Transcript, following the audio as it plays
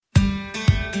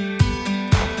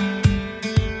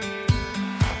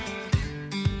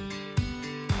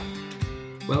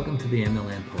Welcome to the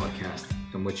MLN podcast,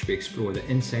 in which we explore the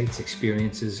insights,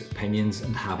 experiences, opinions,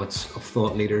 and habits of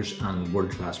thought leaders and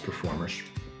world-class performers.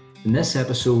 In this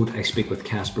episode, I speak with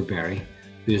Caspar Berry,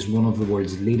 who is one of the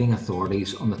world's leading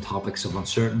authorities on the topics of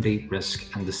uncertainty,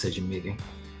 risk, and decision-making.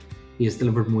 He has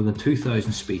delivered more than 2,000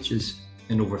 speeches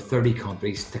in over 30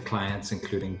 countries to clients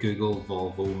including Google,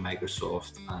 Volvo,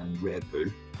 Microsoft, and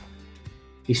Redbull.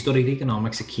 He studied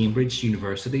economics at Cambridge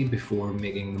University before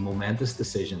making the momentous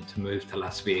decision to move to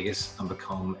Las Vegas and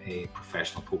become a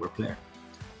professional poker player.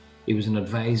 He was an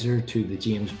advisor to the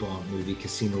James Bond movie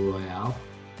Casino Royale,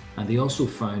 and he also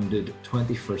founded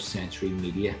 21st Century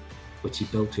Media, which he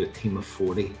built to a team of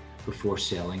 40 before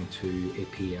selling to a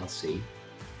PLC.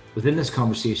 Within this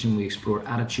conversation, we explore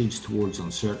attitudes towards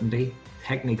uncertainty,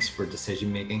 techniques for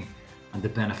decision making, and the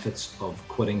benefits of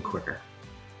quitting quicker.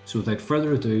 So without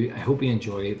further ado, I hope you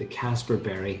enjoy the Caspar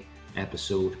Berry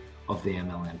episode of the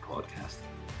MLN podcast.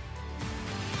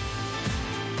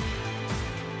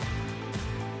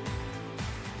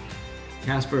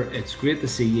 Caspar, it's great to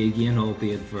see you again,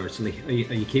 albeit virtually.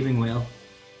 Are you keeping well?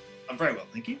 I'm very well,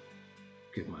 thank you.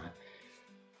 Good man.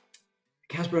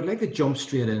 Caspar, I'd like to jump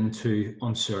straight into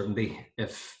uncertainty,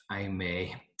 if I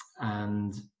may.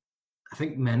 And I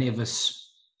think many of us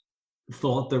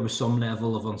thought there was some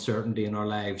level of uncertainty in our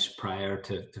lives prior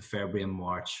to February and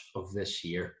March of this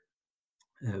year.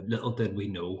 Little did we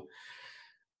know.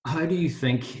 How do you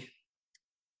think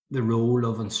the role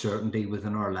of uncertainty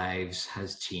within our lives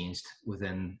has changed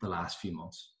within the last few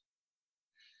months?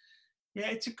 Yeah,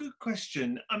 it's a good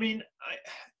question. I mean,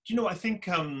 I think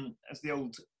as the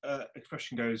old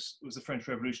expression goes, was the French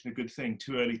Revolution a good thing?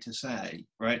 Too early to say,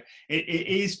 right? It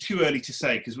is too early to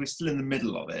say because we're still in the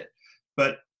middle of it.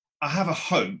 But I have a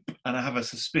hope and I have a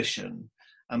suspicion,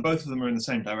 and both of them are in the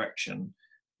same direction,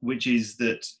 which is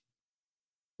that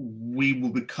we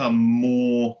will become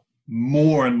more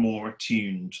and more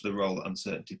attuned to the role that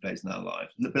uncertainty plays in our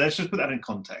lives. But let's just put that in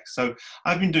context. So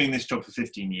I've been doing this job for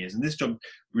 15 years, and this job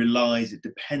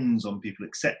depends on people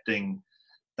accepting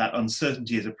that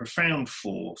uncertainty is a profound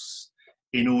force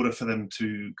in order for them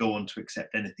to go on to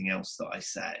accept anything else that I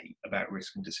say about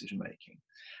risk and decision making.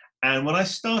 And when I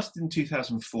started in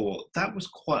 2004, that was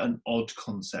quite an odd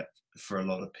concept for a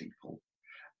lot of people.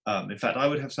 In fact, I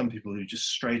would have some people who just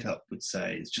straight up would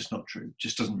say, it's just not true,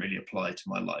 just doesn't really apply to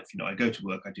my life. You know, I go to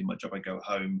work, I do my job, I go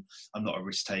home, I'm not a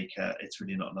risk taker, it's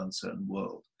really not an uncertain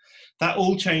world. That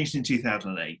all changed in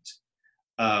 2008.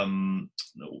 The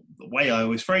way I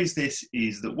always phrase this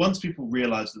is that once people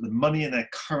realize that the money in their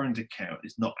current account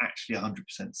is not actually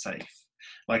 100% safe,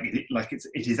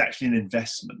 it is actually an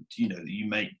investment, you know, that you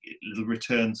make little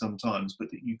return sometimes,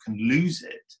 but that you can lose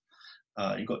it.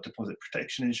 You've got deposit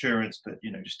protection insurance, but,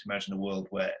 you know, just imagine a world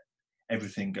where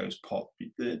everything goes pop.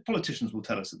 The politicians will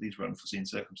tell us that these are unforeseen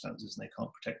circumstances and they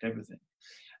can't protect everything.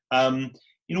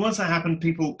 Once that happened,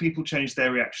 people changed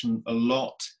their reaction a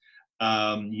lot.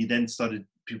 You then started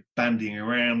bandying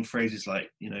around phrases like,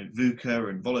 VUCA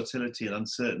and volatility and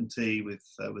uncertainty with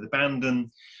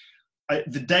abandon.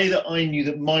 The day that I knew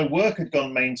that my work had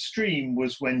gone mainstream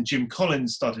was when Jim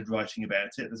Collins started writing about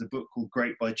it. There's a book called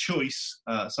Great by Choice,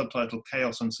 subtitled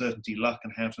Chaos, Uncertainty, Luck,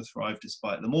 and How to Thrive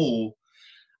Despite Them All.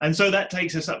 And so that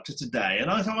takes us up to today.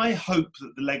 And I hope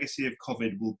that the legacy of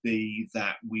COVID will be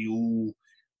that we all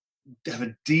have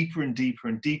a deeper and deeper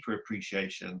and deeper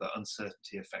appreciation that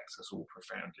uncertainty affects us all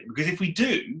profoundly. Because if we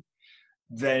do,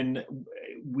 then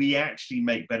we actually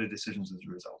make better decisions as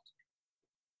a result.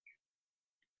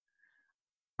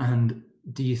 And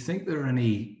do you think there are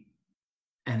any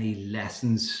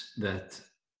lessons that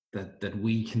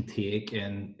we can take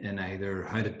in either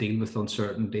how to deal with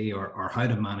uncertainty or how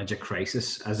to manage a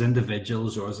crisis as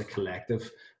individuals or as a collective?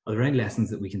 Are there any lessons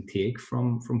that we can take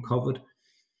from COVID?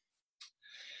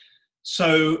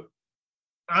 So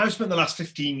I've spent the last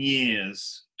 15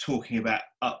 years talking about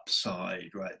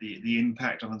upside, right? The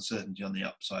impact of uncertainty on the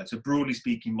upside. So broadly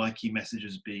speaking, my key message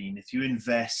has been, if you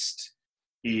invest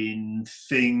in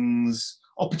things,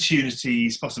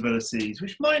 opportunities, possibilities,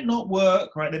 which might not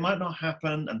work, right? They might not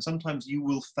happen, and sometimes you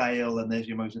will fail, and there's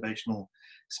your motivational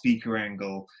speaker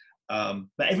angle.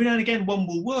 But every now and again, one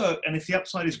will work, and if the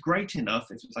upside is great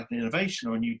enough, if it's like an innovation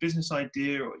or a new business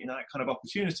idea or that kind of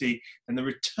opportunity, then the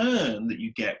return that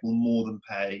you get will more than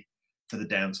pay for the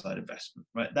downside investment,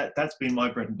 right? That's been my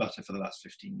bread and butter for the last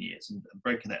 15 years, and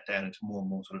breaking that down into more and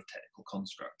more sort of technical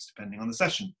constructs, depending on the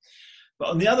session. But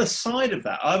on the other side of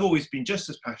that, I've always been just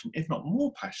as passionate, if not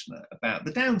more passionate, about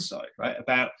the downside, right?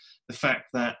 About the fact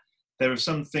that there are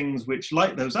some things which,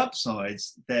 like those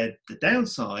upsides, they're the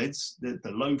downsides,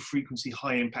 the low frequency,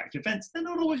 high impact events, they're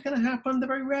not always going to happen. They're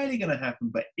very rarely going to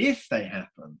happen. But if they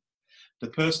happen, the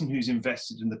person who's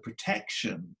invested in the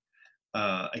protection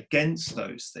against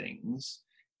those things,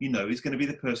 is going to be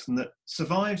the person that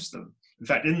survives them. In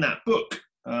fact, in that book,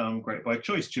 Great by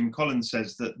Choice, Jim Collins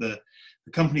says that the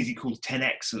companies he calls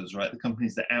 10Xers, right, the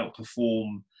companies that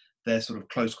outperform their sort of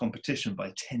close competition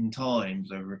by 10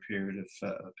 times over a period of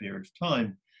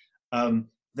time,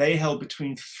 they held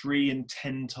between 3 and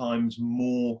 10 times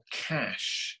more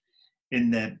cash in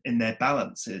their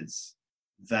balances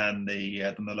than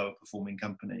the lower performing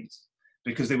companies,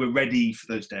 because they were ready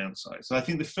for those downsides. So I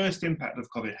think the first impact of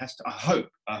COVID has to, I hope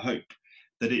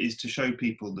that it is to show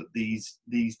people that these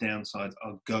downsides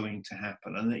are going to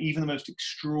happen. And even the most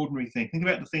extraordinary thing, think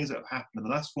about the things that have happened in the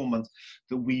last 4 months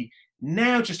that we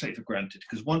now just take for granted,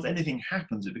 because once anything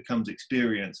happens, it becomes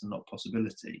experience and not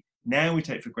possibility. Now we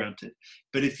take for granted.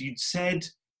 But if you'd said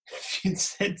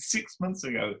 6 months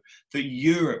ago that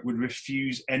Europe would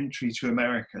refuse entry to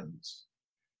Americans,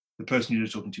 the person you were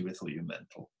talking to would have thought you were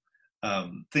mental.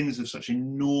 Things of such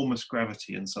enormous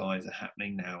gravity and size are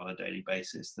happening now on a daily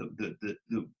basis that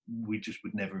we just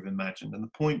would never have imagined. And the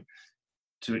point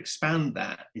to expand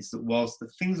that is that whilst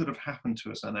the things that have happened to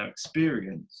us are now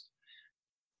experienced,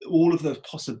 all of those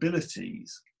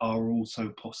possibilities are also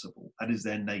possible. That is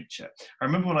their nature. I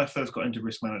remember when I first got into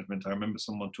risk management, I remember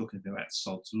someone talking to me about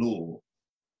Sod's Law.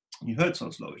 You've heard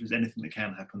Sod's Law, which is anything that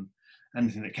can happen,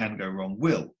 anything that can go wrong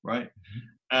will, right?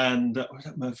 And was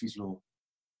that Murphy's Law?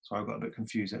 Sorry, I got a bit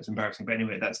confused. That's embarrassing. But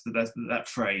anyway, that's that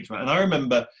phrase, right? And I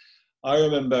remember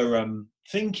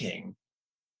thinking,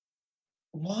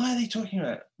 why are they talking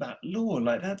about that law?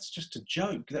 Like, that's just a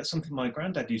joke. That's something my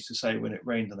granddad used to say when it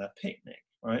rained on our picnic,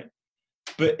 right?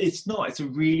 But it's not. It's a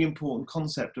really important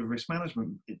concept of risk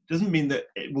management. It doesn't mean that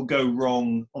it will go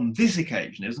wrong on this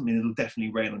occasion. It doesn't mean it'll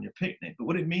definitely rain on your picnic. But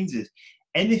what it means is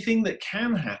anything that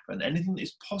can happen, anything that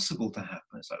is possible to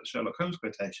happen, it's like the Sherlock Holmes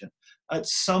quotation, at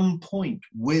some point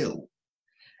will.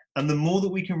 And the more that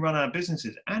we can run our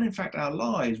businesses, and in fact our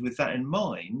lives, with that in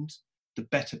mind, the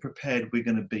better prepared we're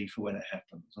going to be for when it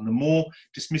happens. And the more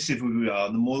dismissive we are,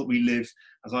 and the more that we live,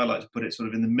 as I like to put it, sort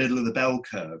of in the middle of the bell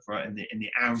curve, right, in the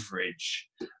average,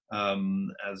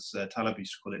 as Taleb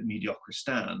used to call it,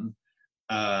 mediocristan,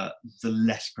 the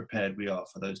less prepared we are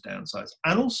for those downsides,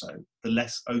 and also the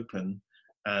less open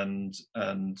and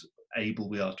able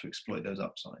we are to exploit those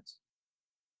upsides.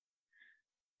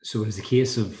 So it's the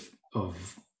case of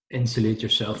insulate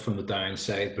yourself from the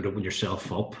downside, but open yourself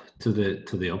up to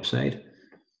the upside.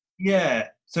 Yeah.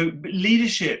 So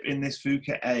leadership in this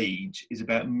VUCA age is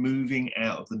about moving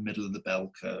out of the middle of the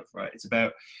bell curve, right? It's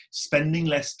about spending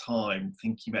less time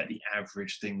thinking about the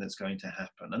average thing that's going to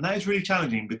happen. And that is really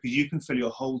challenging, because you can fill your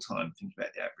whole time thinking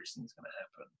about the average thing that's going to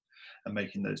happen and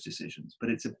making those decisions. But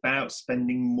it's about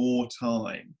spending more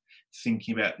time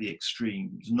thinking about the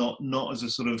extremes, not as a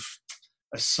sort of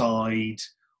aside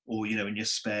or, in your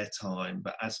spare time,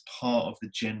 but as part of the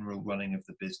general running of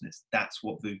the business. That's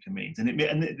what VUCA means. And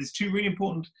there's two really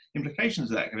important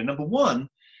implications of that. Number one,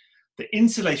 the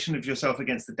insulation of yourself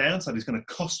against the downside is going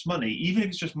to cost money. Even if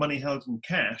it's just money held in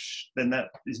cash, then that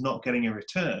is not getting a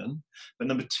return. But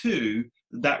number two,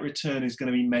 that return is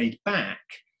going to be made back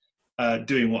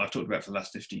doing what I've talked about for the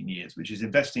last 15 years, which is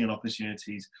investing in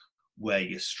opportunities where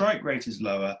your strike rate is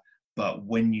lower, but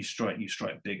when you strike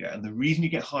bigger. And the reason you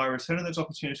get higher return on those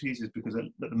opportunities is because, at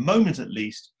the moment at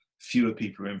least, fewer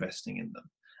people are investing in them.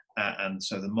 And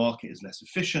so the market is less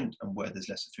efficient, and where there's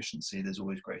less efficiency, there's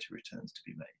always greater returns to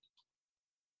be made.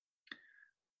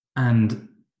 And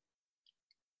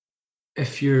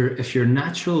if your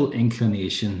natural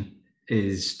inclination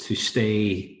is to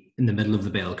stay in the middle of the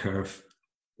bell curve,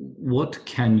 what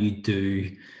can you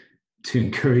do to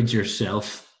encourage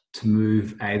yourself to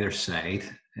move either side?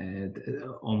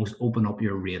 Almost open up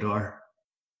your radar?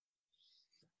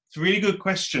 It's a really good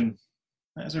question.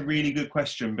 That's a really good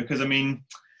question, because short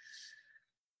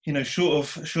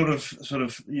of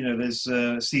there's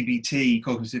CBT,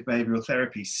 cognitive behavioral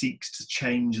therapy, seeks to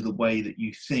change the way that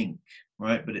you think,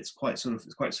 right? But it's quite sort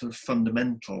of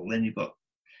fundamental. Then you've got,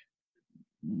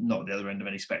 not the other end of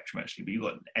any spectrum actually, but you've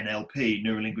got NLP,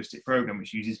 neuro-linguistic program,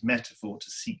 which uses metaphor to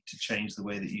seek to change the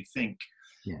way that you think.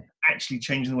 Yeah. Actually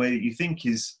changing the way that you think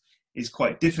is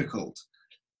quite difficult.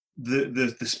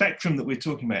 The spectrum that we're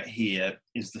talking about here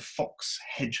is the fox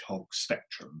hedgehog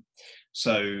spectrum.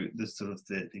 So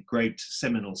the great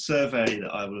seminal survey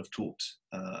that I will have talked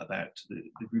about,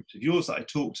 the groups of yours that I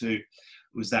talked to,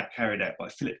 was that carried out by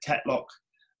Philip Tetlock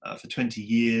for 20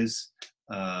 years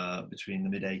between the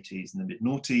mid-80s and the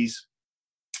mid-noughties.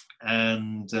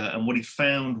 And what he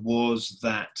found was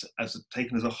that,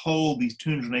 taken as a whole, these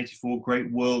 284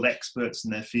 great world experts in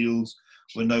their fields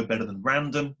were no better than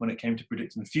random when it came to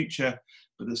predicting the future,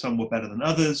 but that some were better than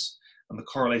others. And the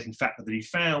correlating factor that he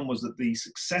found was that the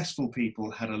successful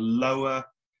people had a lower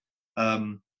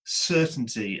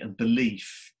certainty and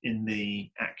belief in the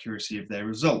accuracy of their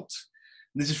result.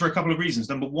 And this is for a couple of reasons.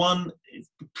 Number one,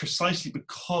 precisely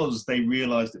because they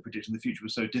realized that predicting the future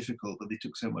was so difficult that they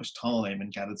took so much time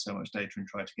and gathered so much data and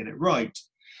tried to get it right.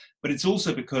 But it's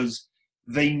also because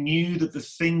they knew that the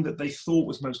thing that they thought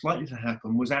was most likely to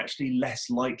happen was actually less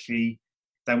likely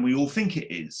than we all think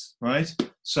it is, right?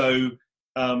 So,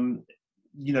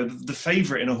 the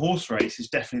favorite in a horse race is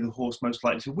definitely the horse most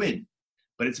likely to win,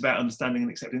 but it's about understanding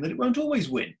and accepting that it won't always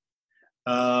win.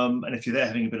 And if you're there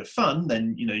having a bit of fun,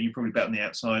 then you probably bet on the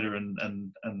outsider, and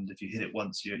if you hit it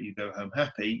once, you go home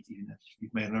happy, even if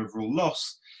you've made an overall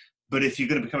loss. But if you're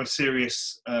going to become a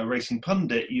serious racing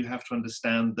pundit, you have to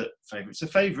understand that favourites are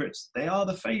favourites. They are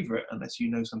the favourite unless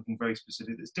you know something very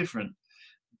specific that's different.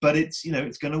 But it's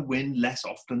going to win less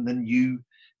often than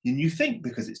you think,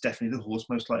 because it's definitely the horse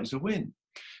most likely to win.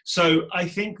 So I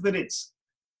think that it's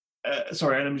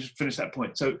sorry, let me just finish that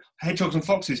point. So hedgehogs and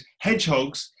foxes.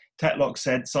 Hedgehogs, Tetlock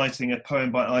said, citing a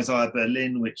poem by Isaiah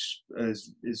Berlin, which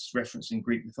is referenced in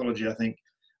Greek mythology, I think.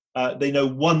 They know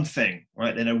one thing,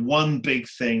 right? They know one big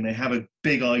thing. They have a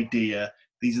big idea.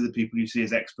 These are the people you see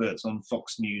as experts on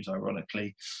Fox News,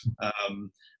 ironically.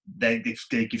 They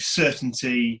give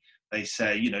certainty. They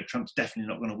say, Trump's definitely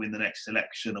not going to win the next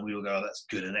election. And we all go, oh, that's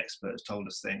good. An expert has told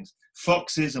us things.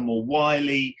 Foxes are more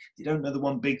wily. They don't know the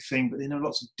one big thing, but they know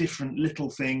lots of different little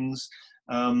things.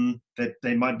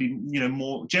 They might be,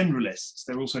 more generalists.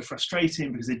 They're also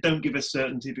frustrating because they don't give us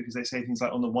certainty, because they say things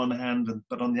like on the one hand,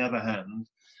 but on the other hand.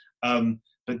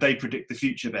 But they predict the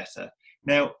future better.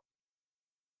 Now,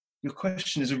 your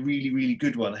question is a really, really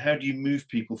good one. How do you move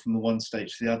people from the one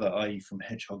stage to the other, i.e. from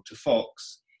hedgehog to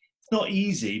fox? It's not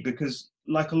easy, because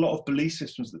like a lot of belief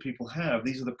systems that people have,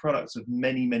 these are the products of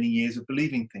many, many years of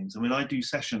believing things. I mean, I do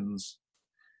sessions,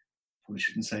 probably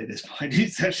shouldn't say this, but I do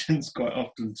sessions quite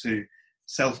often to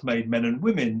self-made men and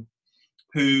women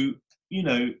who,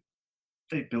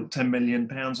 they've built £10 million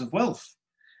of wealth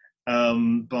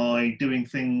by doing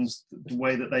things the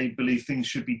way that they believe things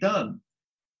should be done.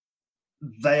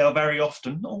 They are very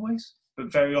often, not always,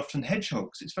 but very often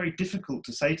hedgehogs. It's very difficult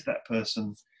to say to that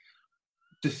person,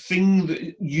 the thing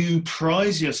that you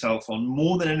prize yourself on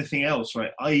more than anything else,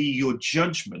 right, i.e. your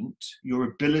judgment, your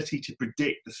ability to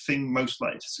predict the thing most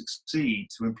likely to succeed,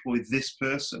 to employ this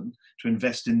person, to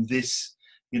invest in this,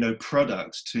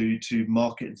 product, to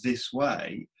market this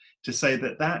way, to say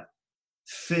that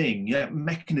thing,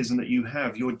 mechanism that you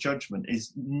have, your judgment,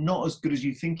 is not as good as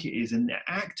you think it is, and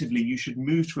actively you should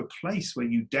move to a place where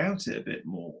you doubt it a bit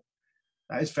more.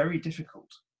 That is very difficult.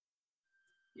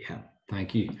 Yeah,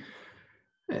 thank you.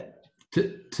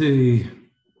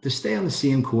 To stay on the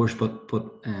same course, but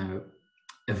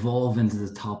evolve into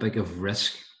the topic of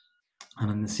risk. And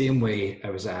in the same way, I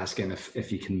was asking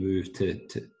if you can move to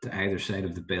either side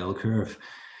of the bell curve.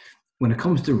 When it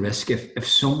comes to risk, if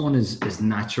someone is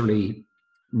naturally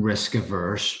risk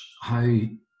averse, how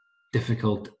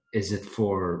difficult is it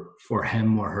for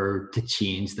him or her to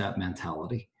change that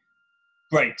mentality?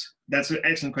 Great. That's an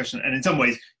excellent question. And in some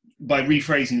ways, by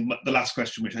rephrasing the last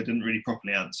question, which I didn't really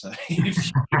properly answer,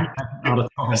 Not at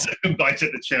all. a second bite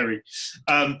at the cherry.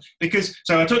 Because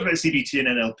I talked about CBT and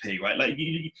NLP, right? Like,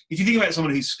 if you think about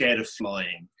someone who's scared of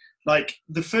flying, like,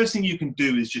 the first thing you can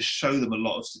do is just show them a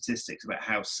lot of statistics about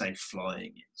how safe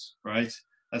flying is, right?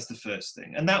 That's the first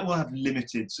thing. And that will have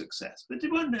limited success, but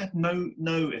it won't have no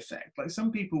effect. Like,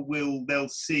 some people they'll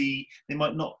see, they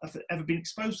might not have ever been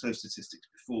exposed to those statistics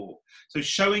before. So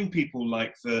showing people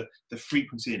like the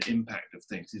frequency and impact of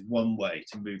things is one way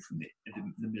to move from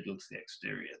the middle to the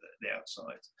exterior, the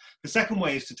outside. The second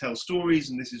way is to tell stories.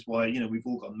 And this is why, we've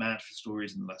all gone mad for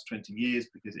stories in the last 20 years,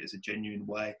 because it is a genuine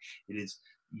way. It is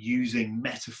using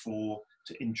metaphor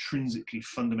to intrinsically,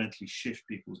 fundamentally shift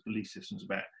people's belief systems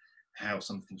about how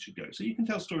something should go. So you can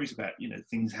tell stories about,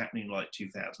 things happening like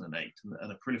 2008,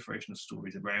 and a proliferation of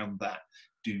stories around that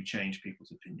do change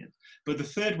people's opinions. But the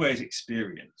third way is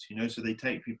experience, so they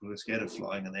take people who are scared of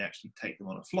flying and they actually take them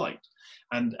on a flight.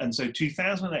 And so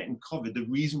 2008 and COVID, the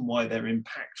reason why they're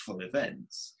impactful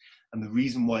events and the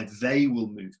reason why they will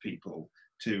move people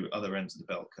to other ends of the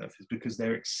bell curve is because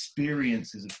their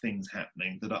experiences of things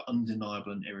happening that are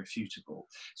undeniable and irrefutable.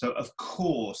 So of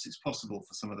course it's possible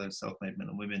for some of those self-made men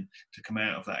and women to come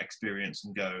out of that experience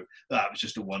and go, that was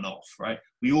just a one-off, right?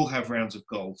 We all have rounds of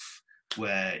golf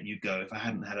where you go, if I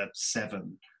hadn't had a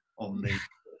 7 on the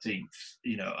 13th,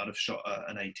 I'd have shot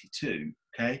an 82,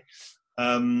 okay?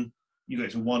 You go,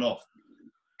 it's a one-off.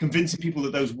 convincing people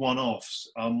that those one-offs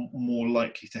are more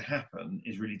likely to happen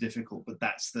is really difficult, but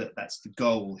that's the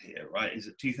goal here, right? Is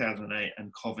that 2008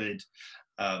 and COVID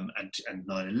and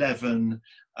 9/11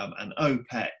 and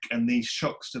OPEC and these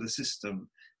shocks to the system,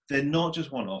 they're not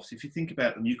just one-offs. If you think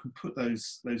about them, you can put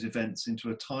those events into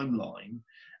a timeline,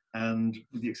 and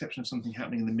with the exception of something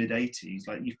happening in the mid-80s,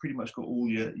 like you've pretty much got all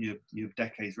your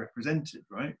decades represented,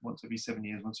 right? Once every 7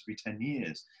 years, once every 10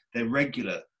 years. They're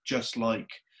regular, just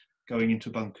like going into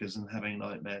bunkers and having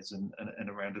nightmares and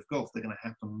a round of golf. They're going to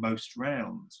happen most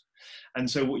rounds. And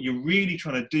so what you're really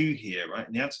trying to do here, right,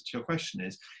 and the answer to your question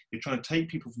is, you're trying to take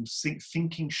people from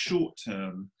thinking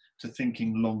short-term to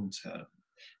thinking long-term.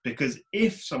 Because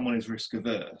if someone is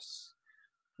risk-averse,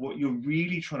 what you're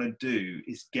really trying to do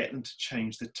is get them to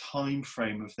change the time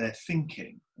frame of their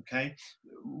thinking, okay?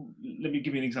 Let me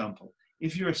give you an example.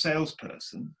 If you're a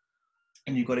salesperson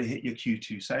and you've got to hit your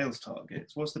Q2 sales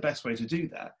targets, what's the best way to do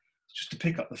that? Just to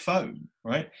pick up the phone,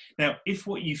 right? Now, if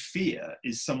what you fear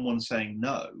is someone saying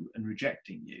no and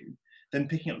rejecting you, then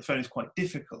picking up the phone is quite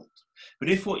difficult. But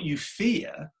if what you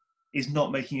fear is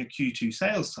not making a Q2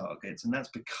 sales targets, and that's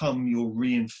become your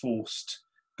reinforced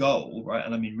goal, right?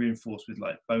 And I mean reinforced with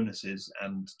like bonuses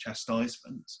and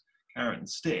chastisement, carrot and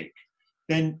stick,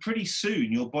 then pretty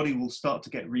soon your body will start to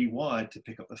get rewired to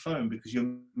pick up the phone, because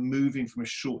you're moving from a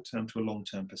short-term to a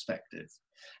long-term perspective.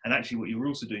 And actually what you're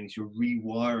also doing is you're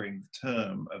rewiring the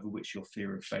term over which your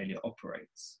fear of failure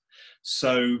operates.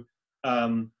 So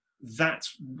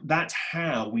that's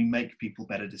how we make people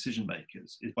better decision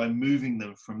makers, is by moving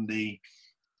them from the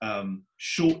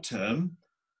short-term,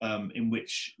 in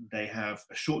which they have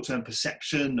a short-term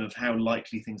perception of how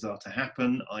likely things are to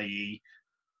happen, i.e.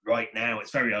 right now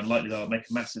it's very unlikely that I'll make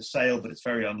a massive sale, but it's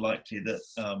very unlikely that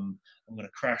I'm going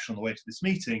to crash on the way to this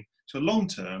meeting, to a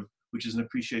long-term, which is an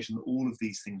appreciation that all of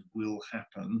these things will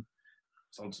happen.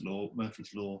 Sod's law,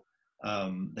 Murphy's law,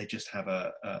 they just have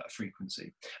a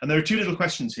frequency. And there are two little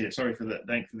questions here. Sorry for the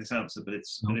length of this answer, but it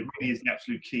really is the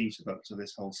absolute key to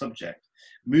this whole subject.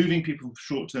 Moving people from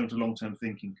short-term to long-term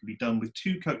thinking can be done with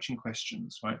two coaching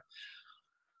questions, right?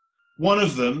 One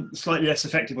of them, slightly less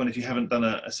effective one if you haven't done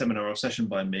a seminar or a session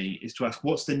by me, is to ask,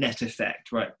 what's the net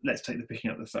effect, right? Let's take the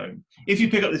picking up the phone. If you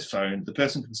pick up this phone, the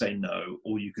person can say no,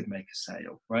 or you could make a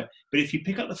sale, right? But if you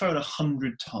pick up the phone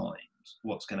 100 times,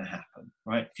 what's going to happen,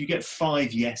 right? If you get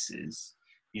 5 yeses,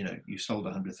 you know, you've sold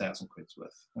 100,000 quid's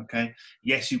worth, okay?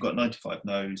 Yes, you've got 95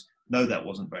 no's. No, that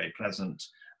wasn't very pleasant.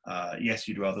 Yes,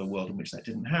 you'd rather a world in which that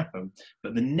didn't happen,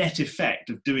 but the net effect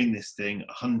of doing this thing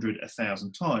 100,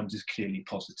 1,000 times is clearly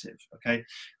positive, okay?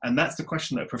 And that's the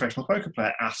question that a professional poker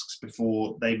player asks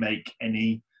before they make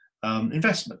any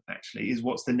investment, actually, is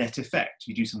what's the net effect?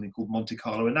 You do something called Monte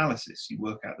Carlo analysis. You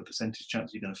work out the percentage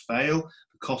chance you're going to fail,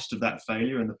 the cost of that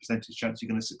failure, and the percentage chance you're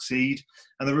going to succeed,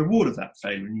 and the reward of that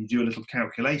failure. And you do a little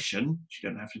calculation, which you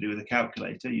don't have to do with a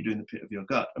calculator. You do in the pit of your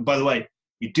gut. And by the way,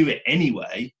 you do it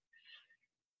anyway.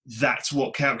 That's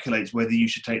what calculates whether you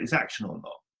should take this action or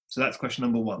not. So that's question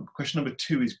number one. Question number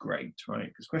two is great, right?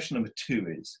 Because question number two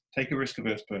is, take a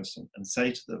risk-averse person and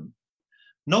say to them,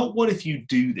 not what if you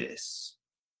do this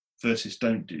versus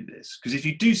don't do this. Because if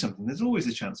you do something, there's always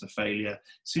a chance of failure.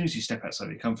 As soon as you step outside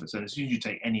your comfort zone, as soon as you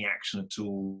take any action at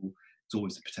all, there's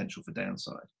always the potential for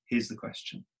downside. Here's the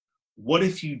question. What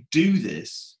if you do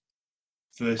this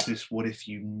versus what if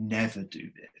you never do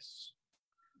this,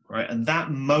 right? And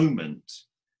that moment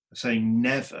of saying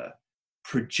never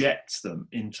projects them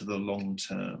into the long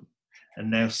term. And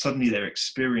now suddenly they're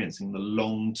experiencing the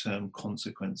long-term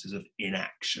consequences of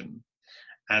inaction.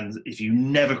 And if you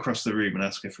never cross the room and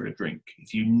ask her for a drink,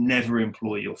 if you never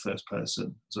employ your first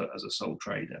person as a sole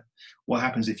trader, what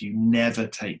happens if you never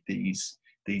take these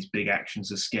big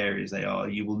actions, as scary as they are?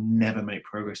 You will never make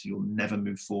progress, you will never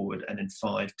move forward, and in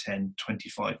 5, 10,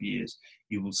 25 years,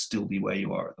 you will still be where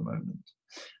you are at the moment.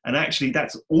 And actually,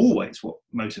 that's always what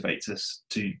motivates us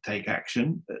to take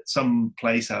action. At some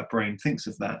place, our brain thinks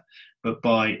of that, but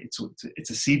it's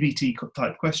a CBT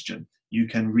type question. You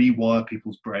can rewire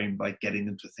people's brain by getting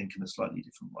them to think in a slightly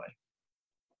different way.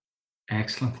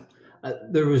 Excellent.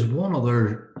 There was one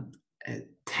other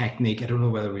technique, I don't know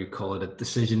whether we call it a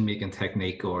decision-making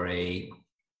technique or a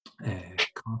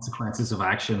consequences of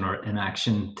action or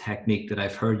inaction technique that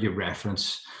I've heard you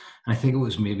reference. And I think it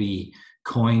was maybe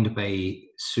coined by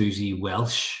Susie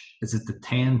Welsh. Is it the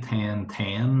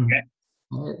 10-10-10?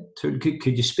 Yeah.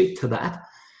 Could you speak to that?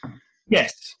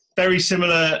 Yes, very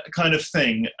similar kind of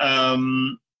thing.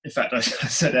 In fact, I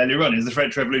said earlier on, is the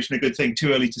French Revolution a good thing?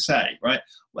 Too early to say, right?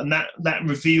 And that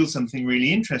reveals something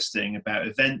really interesting about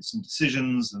events and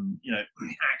decisions and, you know,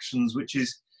 actions, which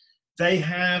is they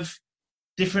have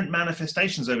different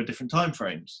manifestations over different time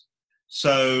frames.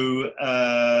 So,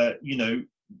 to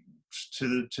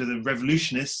the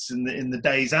revolutionists in the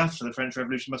days after the French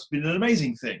Revolution must have been an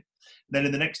amazing thing. And then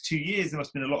in the next 2 years, there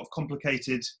must have been a lot of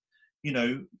complicated,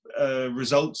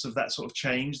 results of that sort of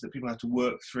change that people had to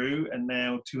work through. And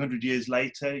now 200 years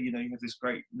later, you have this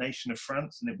great nation of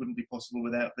France, and it wouldn't be possible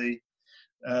without the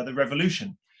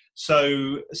revolution.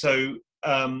 So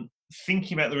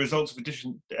thinking about the results of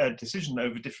a decision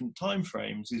over different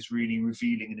timeframes is really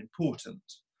revealing and important.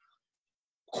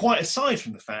 Quite aside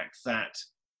from the fact that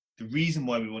the reason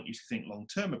why we want you to think long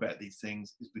term about these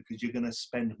things is because you're going to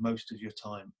spend most of your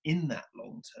time in that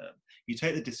long term. You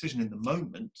take the decision in the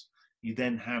moment, you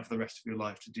then have the rest of your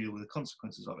life to deal with the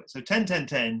consequences of it. So 10, 10,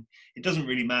 10, it doesn't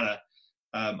really matter.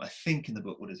 I think in the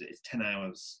book, what is it? It's 10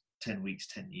 hours, 10 weeks,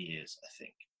 10 years, I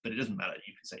think. But it doesn't matter.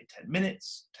 You can say 10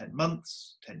 minutes, 10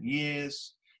 months, 10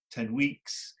 years, 10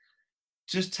 weeks.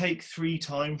 Just take 3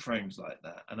 time frames like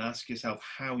that and ask yourself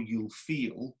how you'll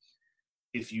feel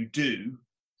if you do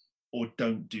or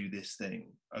don't do this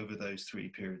thing over those 3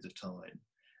 periods of time.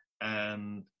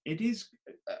 And it is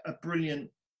a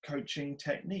brilliant coaching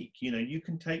technique. You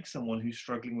can take someone who's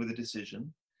struggling with a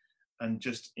decision and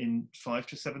just in 5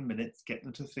 to 7 minutes get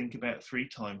them to think about 3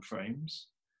 time frames.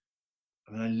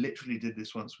 I mean, I literally did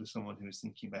this once with someone who was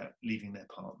thinking about leaving their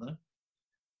partner,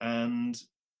 and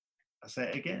I say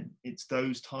it again, it's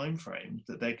those time frames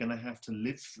that they're going to have to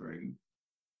live through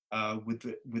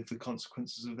with the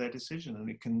consequences of their decision, and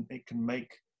it can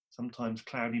make sometimes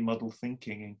cloudy, muddled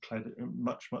thinking and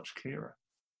much clearer.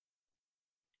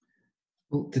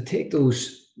 Well, to take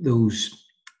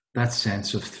that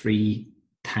sense of 3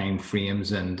 time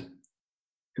frames and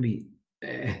maybe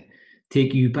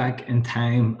take you back in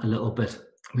time a little bit.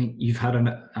 I mean, you've had an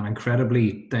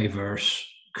incredibly diverse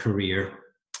career,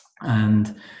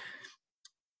 and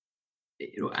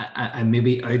I may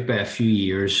be out by a few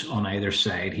years on either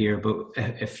side here, but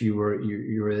if you were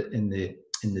in the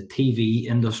TV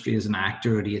industry as an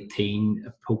actor at 18,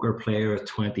 a poker player at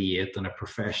 28, and a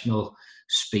professional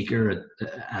speaker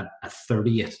at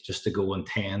 30th, just to go on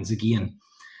tens again.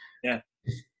 Yeah.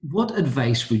 What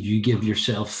advice would you give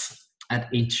yourself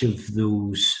at each of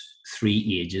those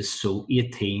 3 ages? So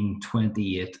 18,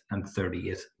 28, and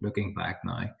 38, looking back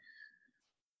now.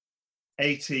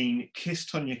 18, kiss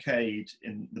Tonya Cade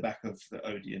in the back of the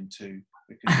Odeon too,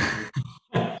 because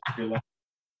if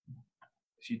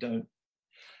you don't,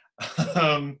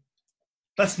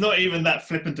 that's not even that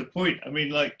flippant a point. I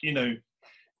mean,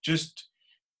 just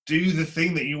do the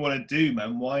thing that you want to do,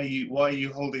 man. Why are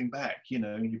you holding back?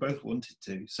 You both wanted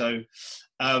to. So,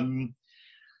 I'm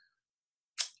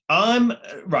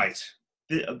right.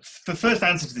 The first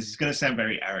answer to this is going to sound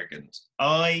very arrogant.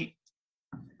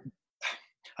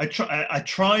 I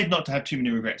tried not to have too many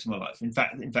regrets in my life. In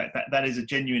fact, that is a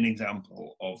genuine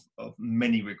example of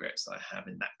many regrets that I have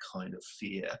in that kind of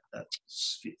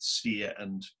sphere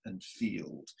and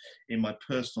field in my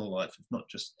personal life of not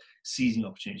just seizing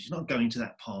opportunities, not going to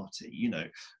that party.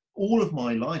 All of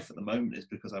my life at the moment is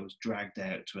because I was dragged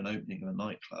out to an opening of a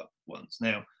nightclub once.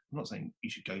 Now, I'm not saying you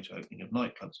should go to opening of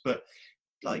nightclubs, but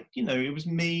it was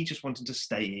me just wanting to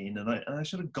stay in, and I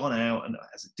should have gone out, and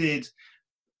as I did,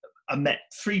 I met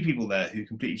 3 people there who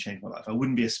completely changed my life. I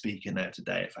wouldn't be a speaker now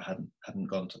today if I hadn't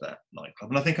gone to that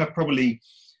nightclub. And I think I've probably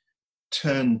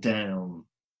turned down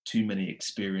too many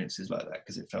experiences like that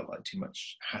because it felt like too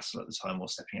much hassle at the time, or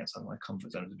stepping outside my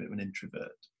comfort zone as a bit of an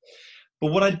introvert.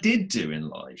 But what I did do in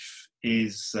life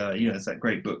is, there's that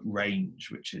great book Range,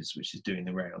 which is doing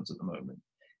the rounds at the moment,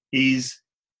 is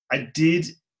I did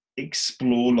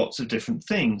explore lots of different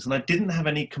things, and I didn't have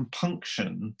any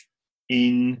compunction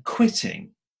in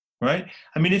quitting. Right?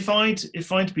 I mean, if I'd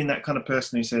been that kind of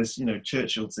person who says,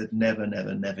 Churchill said, never,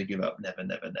 never, never give up, never,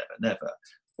 never, never, never.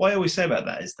 What I always say about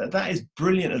that is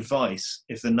brilliant advice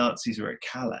if the Nazis were at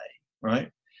Calais,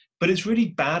 right? But it's really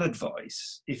bad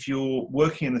advice if you're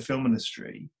working in the film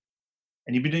industry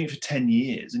and you've been doing it for 10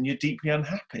 years and you're deeply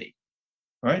unhappy,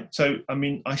 right? So, I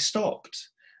mean, I stopped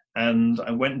and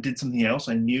I went and did something else.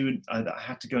 I knew I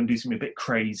had to go and do something a bit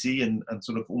crazy and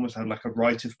sort of almost had like a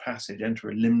rite of passage, enter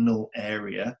a liminal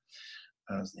area,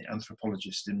 as the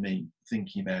anthropologist in me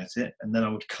thinking about it. And then I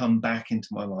would come back into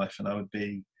my life and I would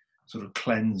be sort of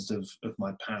cleansed of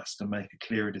my past and make a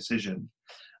clearer decision.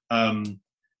 And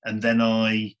then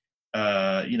I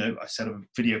set up a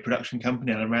video production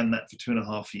company and I ran that for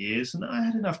 2.5 years. And I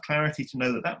had enough clarity to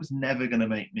know that was never going to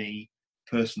make me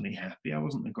personally happy. I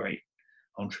wasn't a great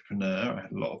entrepreneur. I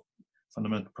had a lot of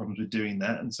fundamental problems with doing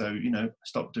that, and so I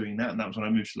stopped doing that, and that was when I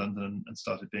moved to London and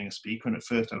started being a speaker. And at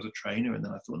first I was a trainer, and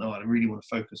then I thought, no, I really want to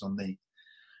focus on the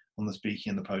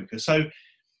speaking and the poker. So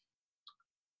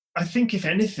I think if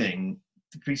anything,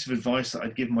 the piece of advice that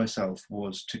I'd give myself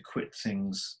was to quit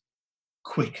things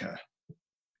quicker.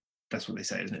 That's what they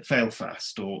say, isn't it? Fail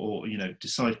fast, or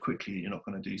decide quickly that you're not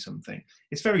going to do something.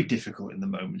 It's very difficult in the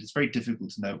moment. It's very difficult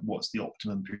to know what's the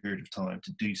optimum period of time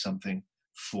to do something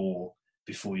for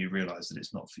before you realise that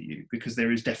it's not for you. Because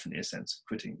there is definitely a sense of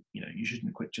quitting. You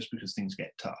shouldn't quit just because things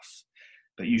get tough,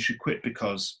 but you should quit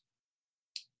because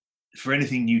for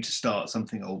anything new to start,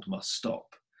 something old must stop.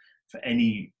 For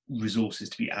any resources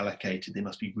to be allocated, they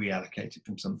must be reallocated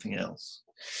from something else.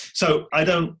 So I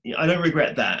don't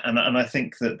regret that, and I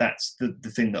think that's the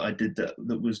thing that I did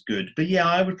that was good. But yeah,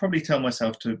 I would probably tell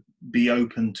myself to be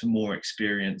open to more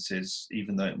experiences,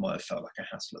 even though it might have felt like a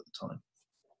hassle at the time.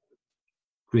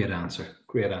 Great answer.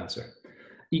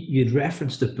 You'd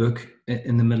referenced a book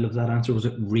in the middle of that answer. Was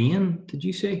it Rain? Did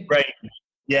you say? Rain.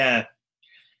 Yeah.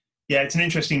 Yeah, it's an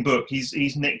interesting book.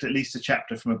 He's nicked at least a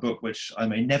chapter from a book which I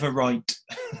may never write,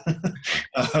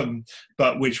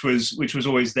 but which was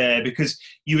always there because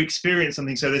you experience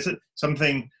something. So there's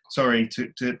something. Sorry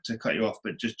to cut you off,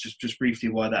 but just briefly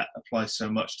why that applies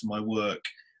so much to my work.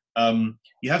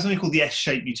 You have something called the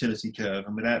S-shaped utility curve,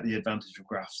 and without the advantage of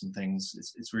graphs and things,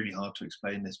 it's really hard to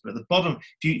explain this. But at the bottom,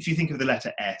 if you think of the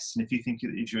letter S, and if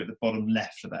you're at the bottom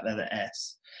left of that letter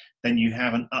S, then you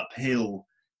have an uphill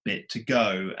bit to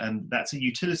go, and that's a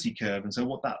utility curve. And so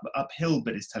what that uphill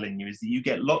bit is telling you is that you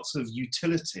get lots of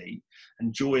utility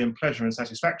and joy and pleasure and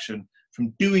satisfaction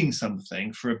from doing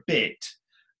something for a bit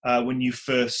when you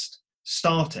first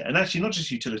start it, and actually not just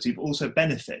utility but also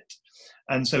benefit.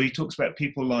 And so he talks about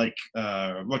people like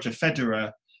Roger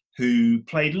Federer, who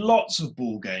played lots of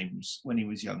ball games when he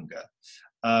was younger.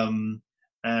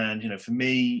 And, for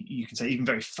me, you can say even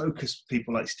very focused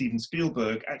people like Steven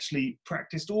Spielberg actually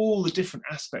practiced all the different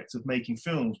aspects of making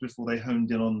films before they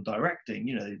honed in on directing.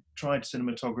 They tried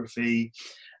cinematography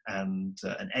and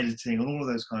editing and all of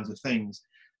those kinds of things.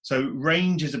 So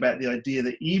range is about the idea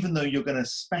that even though you're going to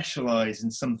specialize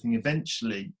in something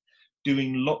eventually,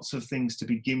 doing lots of things to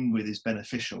begin with is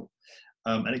beneficial.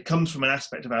 And it comes from an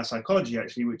aspect of our psychology,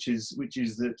 actually, which is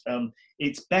that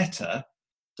it's better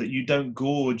that you don't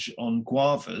gorge on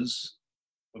guavas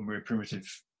when we're a primitive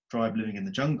tribe living in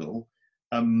the jungle.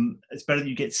 It's better that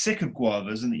you get sick of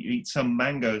guavas and that you eat some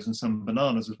mangoes and some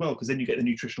bananas as well, because then you get the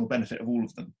nutritional benefit of all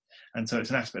of them. And so it's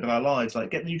an aspect of our lives,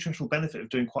 like get the nutritional benefit of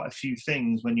doing quite a few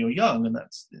things when you're young, and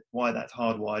that's why that's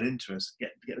hardwired into us.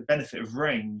 Get the benefit of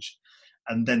range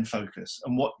and then focus.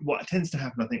 And what tends to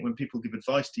happen, I think, when people give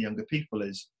advice to younger people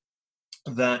is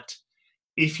that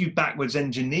if you backwards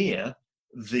engineer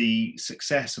the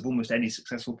success of almost any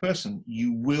successful person,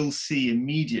 you will see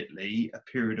immediately a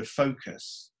period of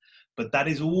focus. But that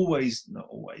is not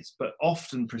always, but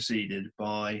often preceded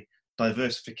by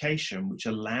diversification, which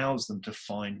allows them to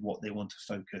find what they want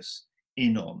to focus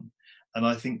in on. And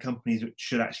I think companies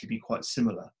should actually be quite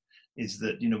similar, is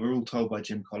that, we're all told by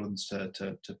Jim Collins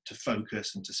to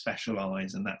focus and to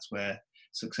specialize, and that's where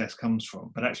success comes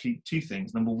from. But actually two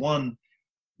things. Number one,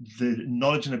 the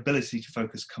knowledge and ability to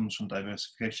focus comes from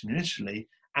diversification initially,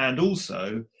 and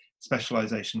also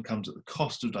specialization comes at the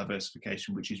cost of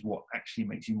diversification, which is what actually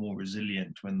makes you more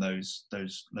resilient when those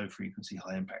low frequency,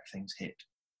 high impact things hit.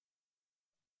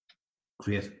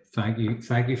 Great, thank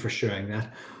you for sharing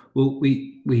that. Well,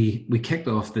 we kicked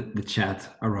off the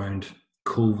chat around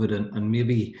COVID, and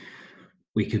maybe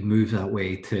we could move that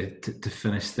way to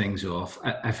finish things off.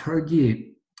 I've heard you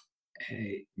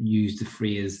use the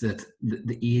phrase that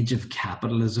the age of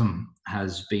capitalism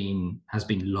has been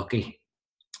lucky.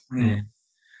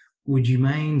 Would you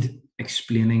mind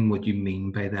explaining what you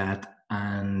mean by that,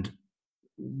 and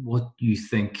what you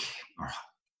think, or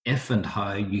if and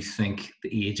how you think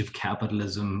the age of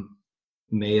capitalism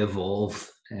may evolve,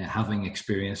 having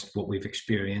experienced what we've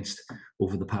experienced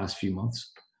over the past few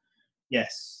months?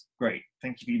 Yes. Great.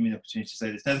 Thank you for giving me the opportunity to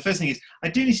say this. Now, the first thing is, I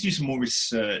do need to do some more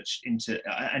research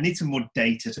I need some more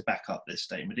data to back up this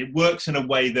statement. It works in one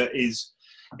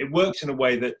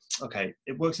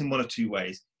of two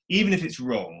ways. Even if it's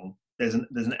wrong, there's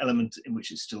an element in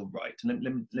which it's still right. And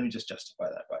let me just justify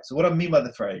that, right? So what I mean by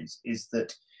the phrase is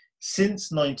that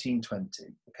since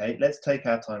 1920, okay, let's take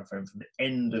our time frame from the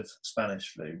end of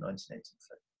Spanish flu,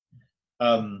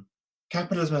 1983.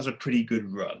 Capitalism has a pretty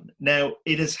good run. Now,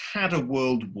 it has had a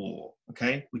world war,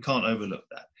 okay? We can't overlook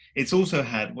that. It's also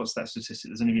had, what's that statistic?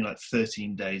 There's only been like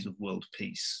 13 days of world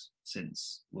peace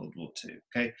since World War II,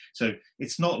 okay? So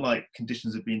it's not like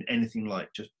conditions have been anything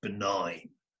like just benign,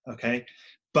 okay?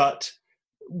 But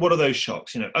what are those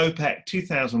shocks? OPEC,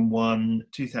 2001,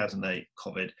 2008,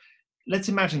 COVID. Let's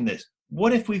imagine this.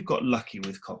 What if we've got lucky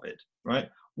with COVID, right?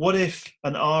 What if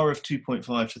an R of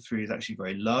 2.5 to 3 is actually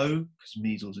very low, because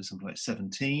measles is something like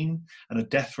 17, and a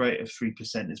death rate of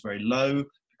 3% is very low,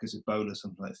 because Ebola is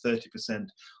something like 30%.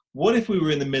 What if we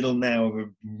were in the middle now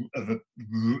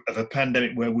of a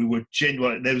pandemic where we were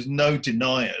genuine, there was no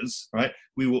deniers, right?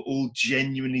 We were all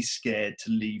genuinely scared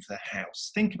to leave the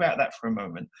house. Think about that for a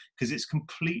moment, because it's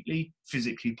completely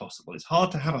physically possible. It's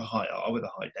hard to have a high R with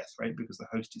a high death rate because the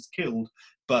host is killed,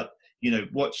 but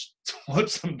watch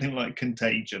something like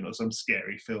Contagion or some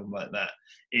scary film like that.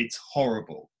 It's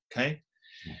horrible, okay?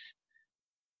 Yeah.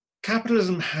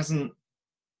 Capitalism hasn't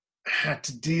had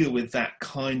to deal with that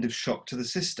kind of shock to the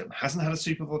system. Hasn't had a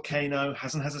super volcano,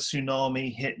 hasn't had a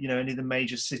tsunami hit, any of the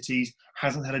major cities,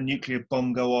 hasn't had a nuclear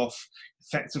bomb go off,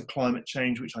 effects of climate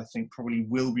change, which I think probably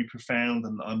will be profound.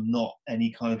 And I'm not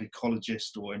any kind of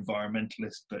ecologist or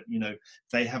environmentalist, but,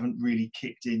 they haven't really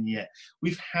kicked in yet.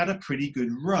 We've had a pretty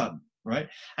good run, right?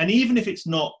 And even if it's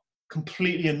not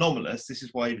completely anomalous, this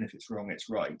is why even if it's wrong, it's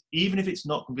right. Even if it's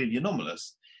not completely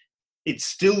anomalous, it's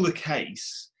still the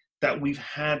case that we've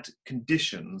had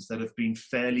conditions that have been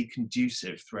fairly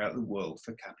conducive throughout the world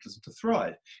for capitalism to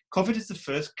thrive. COVID is the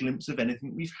first glimpse of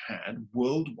anything we've had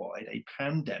worldwide, a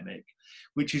pandemic,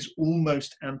 which is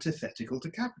almost antithetical to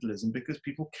capitalism because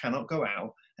people cannot go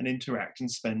out and interact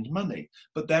and spend money.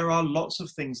 But there are lots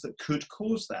of things that could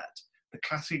cause that. The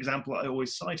classic example I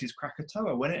always cite is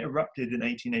Krakatoa. When it erupted in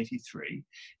 1883,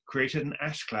 created an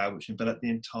ash cloud which enveloped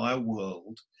the entire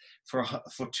world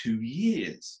for 2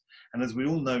 years. And as we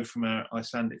all know from our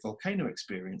Icelandic volcano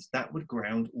experience, that would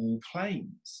ground all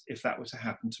planes if that were to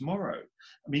happen tomorrow.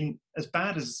 I mean, as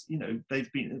bad as,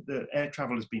 the air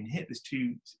travel has been hit, this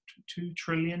 $2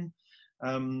 trillion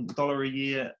a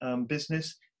year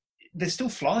business, they're still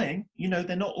flying,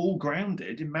 they're not all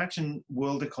grounded. Imagine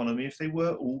world economy if they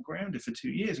were all grounded for 2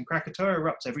 years. And Krakatoa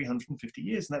erupts every 150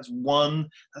 years. And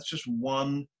that's just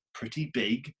one pretty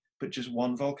big, but just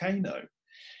one volcano.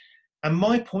 And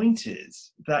my point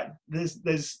is that there's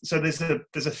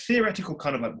a theoretical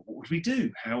kind of like, what do we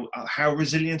do? How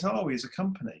resilient are we as a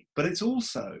company? But it's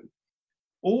also,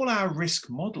 all our risk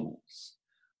models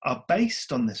are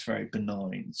based on this very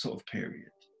benign sort of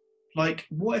period. Like,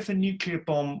 what if a nuclear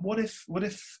bomb, what if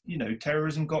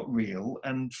terrorism got real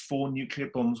and 4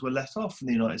 nuclear bombs were let off in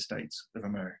the United States of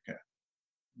America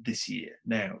this year,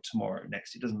 now, tomorrow,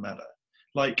 next, it doesn't matter.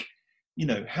 Like,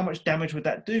 how much damage would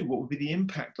that do? What would be the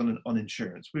impact on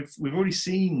insurance? We've already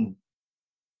seen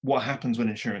what happens when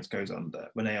insurance goes under,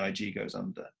 when AIG goes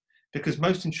under, because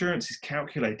most insurance is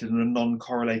calculated in a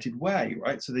non-correlated way,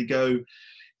 right? So they go,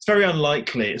 it's very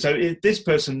unlikely. So this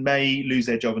person may lose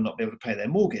their job and not be able to pay their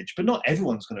mortgage, but not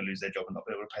everyone's going to lose their job and not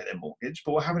be able to pay their mortgage.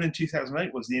 But what happened in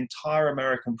 2008 was the entire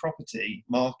American property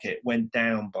market went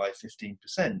down by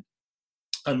 15%.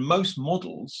 And most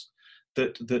models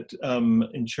that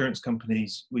insurance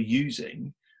companies were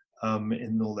using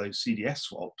in all those CDS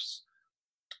swaps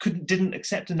didn't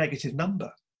accept a negative number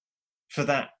for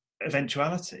that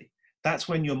eventuality. That's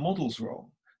when your model's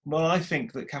wrong. Well, I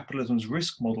think that capitalism's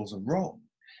risk models are wrong.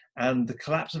 And the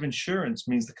collapse of insurance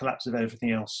means the collapse of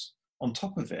everything else on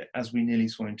top of it, as we nearly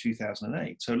saw in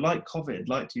 2008. So like COVID,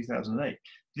 like 2008,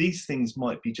 these things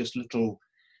might be just little,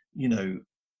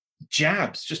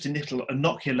 jabs, just in little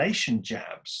inoculation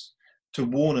jabs to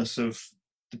warn us of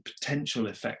the potential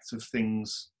effects of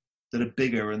things that are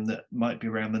bigger and that might be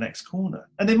around the next corner.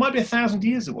 And they might be 1,000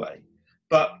 years away.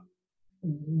 But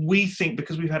we think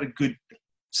because we've had a good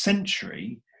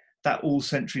century, that all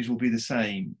centuries will be the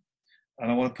same.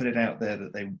 And I want to put it out there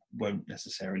that they won't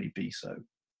necessarily be so.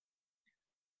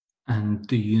 And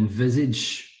do you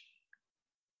envisage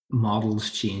models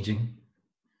changing?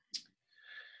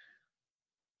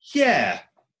 Yeah,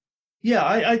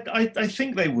 I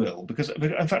think they will, because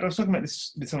in fact I was talking about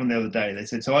this with someone the other day. They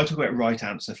said, so I talk about right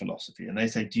answer philosophy, and they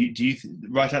say, do you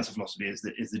right answer philosophy is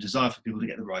the desire for people to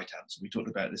get the right answer. We talked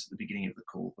about this at the beginning of the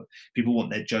call, but people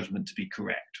want their judgment to be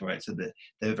correct, right? So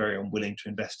they're very unwilling to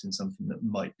invest in something that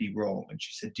might be wrong. And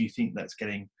she said, do you think that's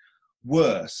getting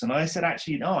worse? And I said,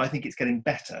 actually, no, I think it's getting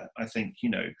better. I think,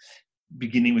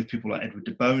 beginning with people like Edward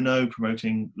de Bono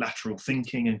promoting lateral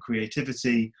thinking and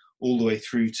creativity, all the way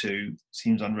through to,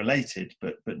 seems unrelated,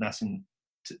 but Nassim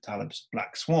Taleb's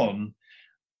Black Swan,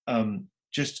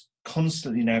 just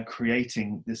constantly now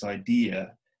creating this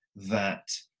idea that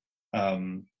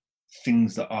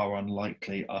things that are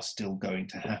unlikely are still going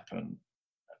to happen.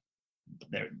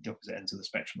 They're at the opposite ends of the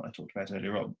spectrum that I talked about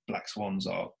earlier on. Black swans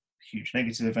are huge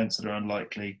negative events that are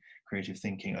unlikely. Creative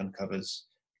thinking uncovers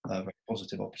very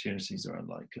positive opportunities that are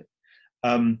unlikely.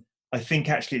 I think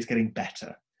actually it's getting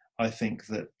better. I think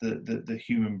that the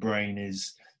human brain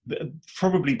is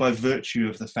probably by virtue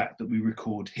of the fact that we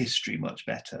record history much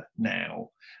better now.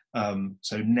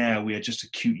 So now we are just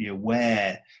acutely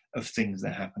aware of things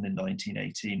that happened in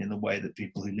 1918 in the way that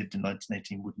people who lived in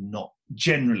 1918 would not,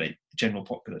 generally, the general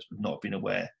populace would not have been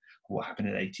aware of what happened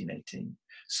in 1818.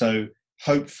 So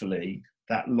hopefully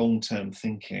that long-term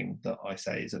thinking that I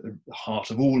say is at the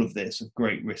heart of all of this, of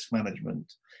great risk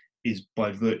management, is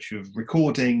by virtue of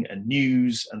recording and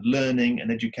news and learning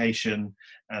and education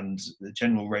and the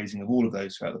general raising of all of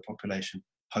those throughout the population,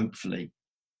 hopefully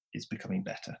it's becoming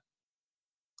better.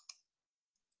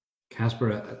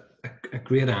 Caspar, a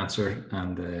great answer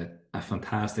and a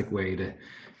fantastic way to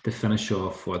finish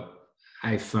off what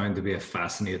I found to be a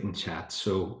fascinating chat.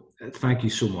 So thank you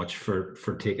so much for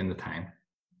taking the time.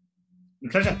 My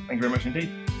pleasure. Thank you very much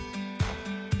indeed.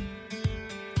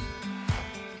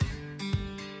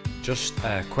 Just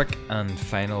a quick and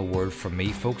final word from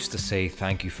me, folks, to say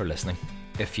thank you for listening.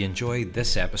 If you enjoyed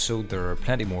this episode, there are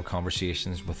plenty more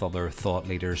conversations with other thought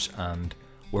leaders and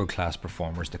world-class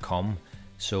performers to come.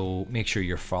 So make sure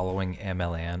you're following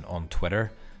MLN on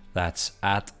Twitter. That's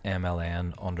at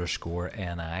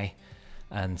MLN_NI.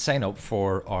 And sign up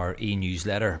for our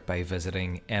e-newsletter by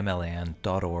visiting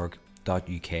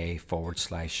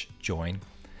mln.org.uk/join.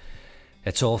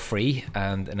 It's all free,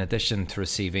 and in addition to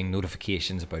receiving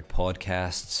notifications about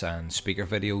podcasts and speaker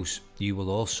videos, you will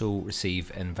also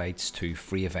receive invites to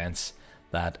free events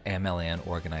that MLN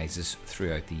organises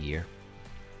throughout the year.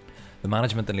 The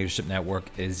Management and Leadership Network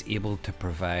is able to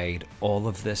provide all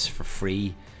of this for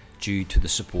free due to the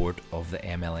support of the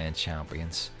MLN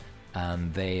champions,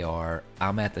 and they are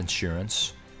Amet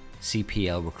Insurance,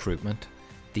 CPL Recruitment,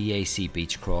 DAC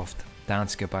Beechcroft,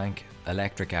 Danske Bank,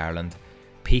 Electric Ireland,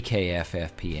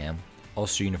 PKFFPM,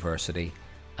 Ulster University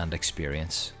and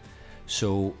Experience.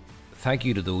 So thank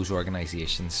you to those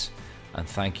organisations, and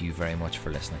thank you very much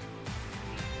for listening.